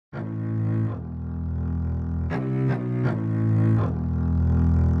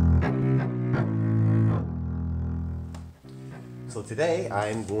So today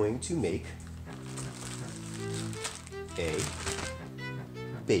I'm going to make a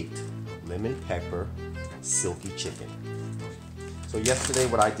baked lemon pepper silkie chicken. So yesterday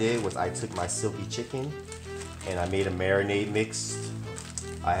what I did was I took my silkie chicken and I made a marinade mix.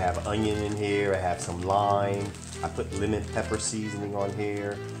 I have onion in here, I have some lime, I put lemon pepper seasoning on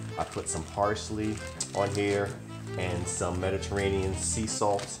here, I put some parsley on here and some Mediterranean sea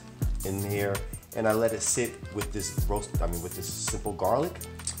salt in here, and I let it sit with this with this simple garlic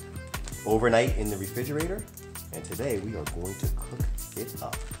overnight in the refrigerator. And today we are going to cook it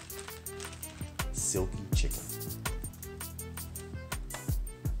up. Silkie chicken.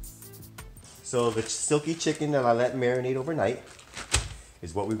 So the silkie chicken that I let marinate overnight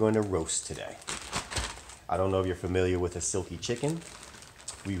is what we're going to roast today. I don't know if you're familiar with a silkie chicken.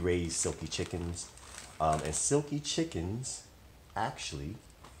 We raise silkie chickens, and silkie chickens actually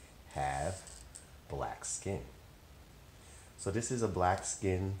have black skin. So this is a black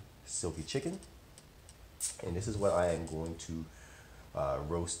skin silkie chicken, and this is what I am going to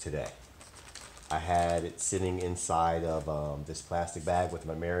roast today. I had it sitting inside of this plastic bag with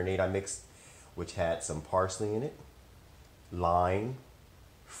my marinade I mixed, which had some parsley in it, lime,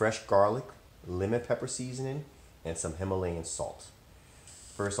 fresh garlic, lemon pepper seasoning, and some Himalayan salt.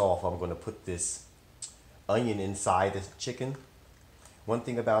 First off, I'm going to put this onion inside the chicken. One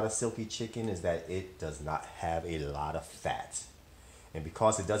thing about a silkie chicken is that it does not have a lot of fat. And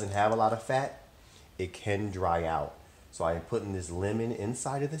because it doesn't have a lot of fat, it can dry out. So I'm putting this lemon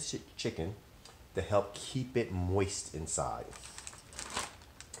inside of the chicken to help keep it moist inside.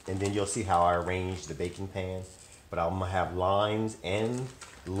 And then you'll see how I arrange the baking pan. But I'm going to have limes and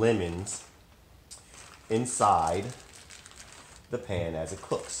lemons inside the pan as it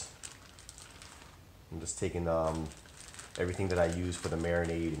cooks. I'm just taking everything that I use for the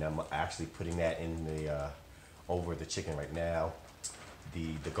marinade, and I'm actually putting that in the over the chicken right now.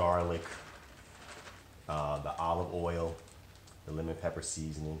 The garlic, the olive oil, the lemon pepper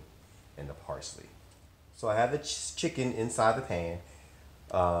seasoning, and the parsley. So I have the chicken inside the pan.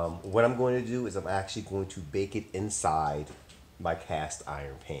 What I'm going to do is I'm actually going to bake it inside my cast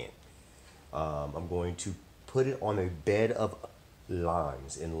iron pan. I'm going to put it on a bed of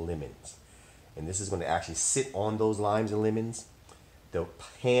limes and lemons. And this is going to actually sit on those limes and lemons. The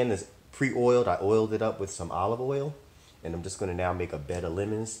pan is pre-oiled. I oiled it up with some olive oil. And I'm just going to now make a bed of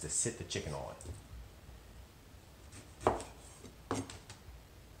lemons to sit the chicken on.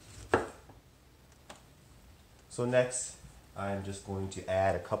 So next, I'm just going to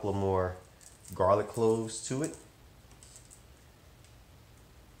add a couple of more garlic cloves to it.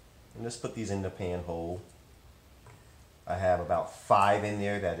 And just put these in the pan whole. I have about 5 in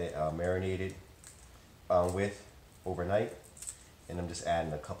there that it marinated with overnight. And I'm just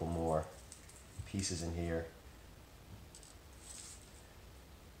adding a couple more pieces in here.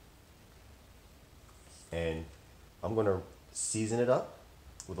 And I'm going to season it up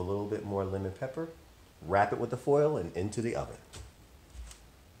with a little bit more lemon pepper, wrap it with the foil, and into the oven.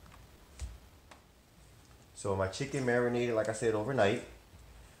 So my chicken marinated, like I said, overnight.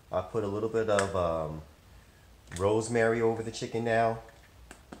 I put a little bit of rosemary over the chicken now.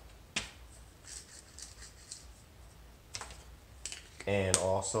 And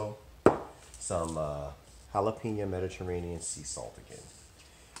also some jalapeno Mediterranean sea salt again.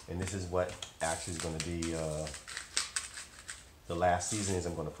 And this is what actually is going to be the last seasonings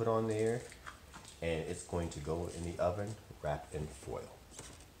I'm going to put on there. And it's going to go in the oven wrapped in foil.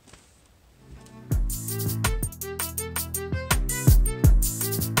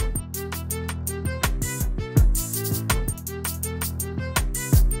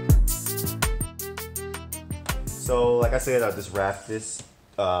 So like I said, I just wrapped this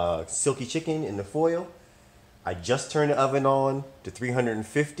silkie chicken in the foil. I just turned the oven on to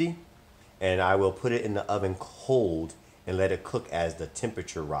 350, and I will put it in the oven cold and let it cook as the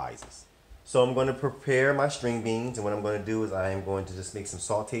temperature rises. So I'm going to prepare my string beans, and what I'm going to do is I am going to just make some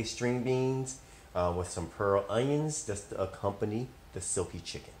sauteed string beans with some pearl onions just to accompany the silkie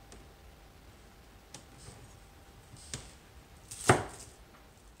chicken.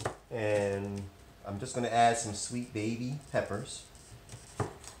 And I'm just going to add some sweet baby peppers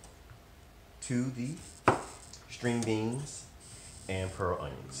to the string beans and pearl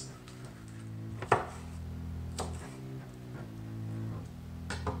onions.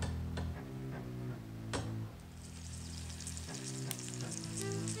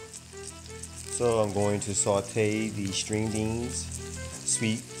 So I'm going to saute the string beans,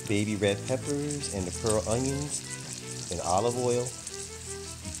 sweet baby red peppers, and the pearl onions in olive oil,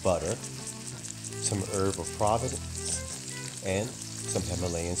 butter, some herb of Providence, and some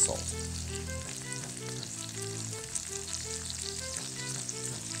Himalayan salt.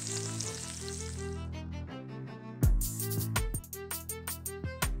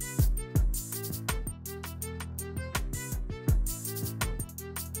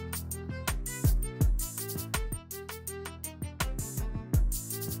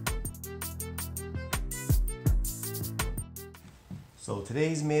 So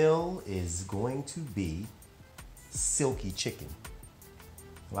today's meal is going to be Silkie Chicken.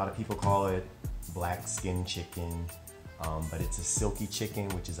 A lot of people call it black skin chicken, but it's a Silkie Chicken,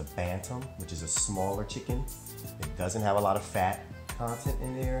 which is a bantam, which is a smaller chicken. It doesn't have a lot of fat content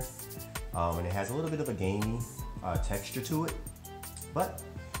in there, and it has a little bit of a gamey texture to it. But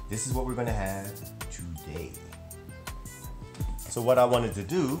this is what we're gonna have today. So what I wanted to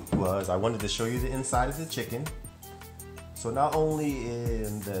do was I wanted to show you the inside of the chicken. So not only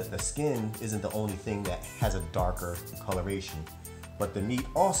in the skin isn't the only thing that has a darker coloration, but the meat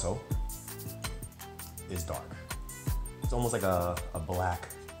also is dark. It's almost like a black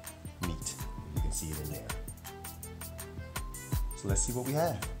meat. You can see it in there. So let's see what we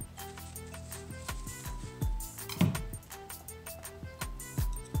have.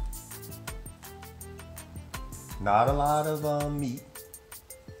 Not a lot of meat,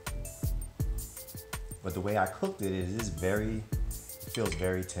 but the way I cooked it, it feels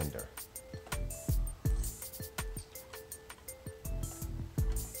very tender.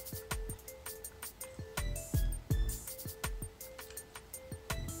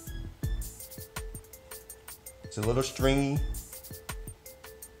 It's a little stringy.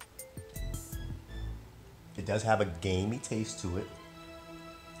 It does have a gamey taste to it.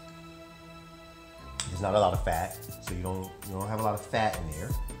 There's not a lot of fat, so you don't have a lot of fat in there.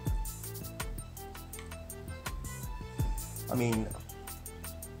 I mean,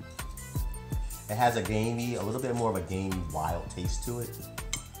 it has a little bit more of a gamey, wild taste to it.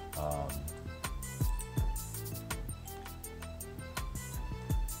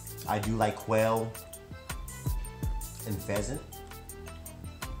 I do like quail and pheasant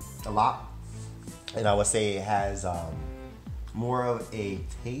a lot, and I would say it has more of a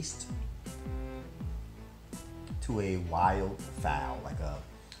taste to a wild fowl,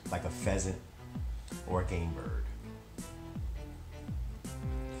 like a pheasant or a game bird.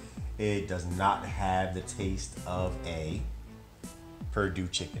 It does not have the taste of a Purdue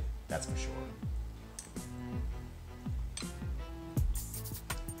chicken, that's for sure.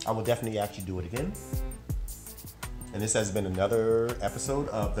 I will definitely actually do it again. And this has been another episode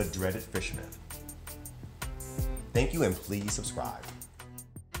of The Dreaded Fisherman. Thank you, and please subscribe.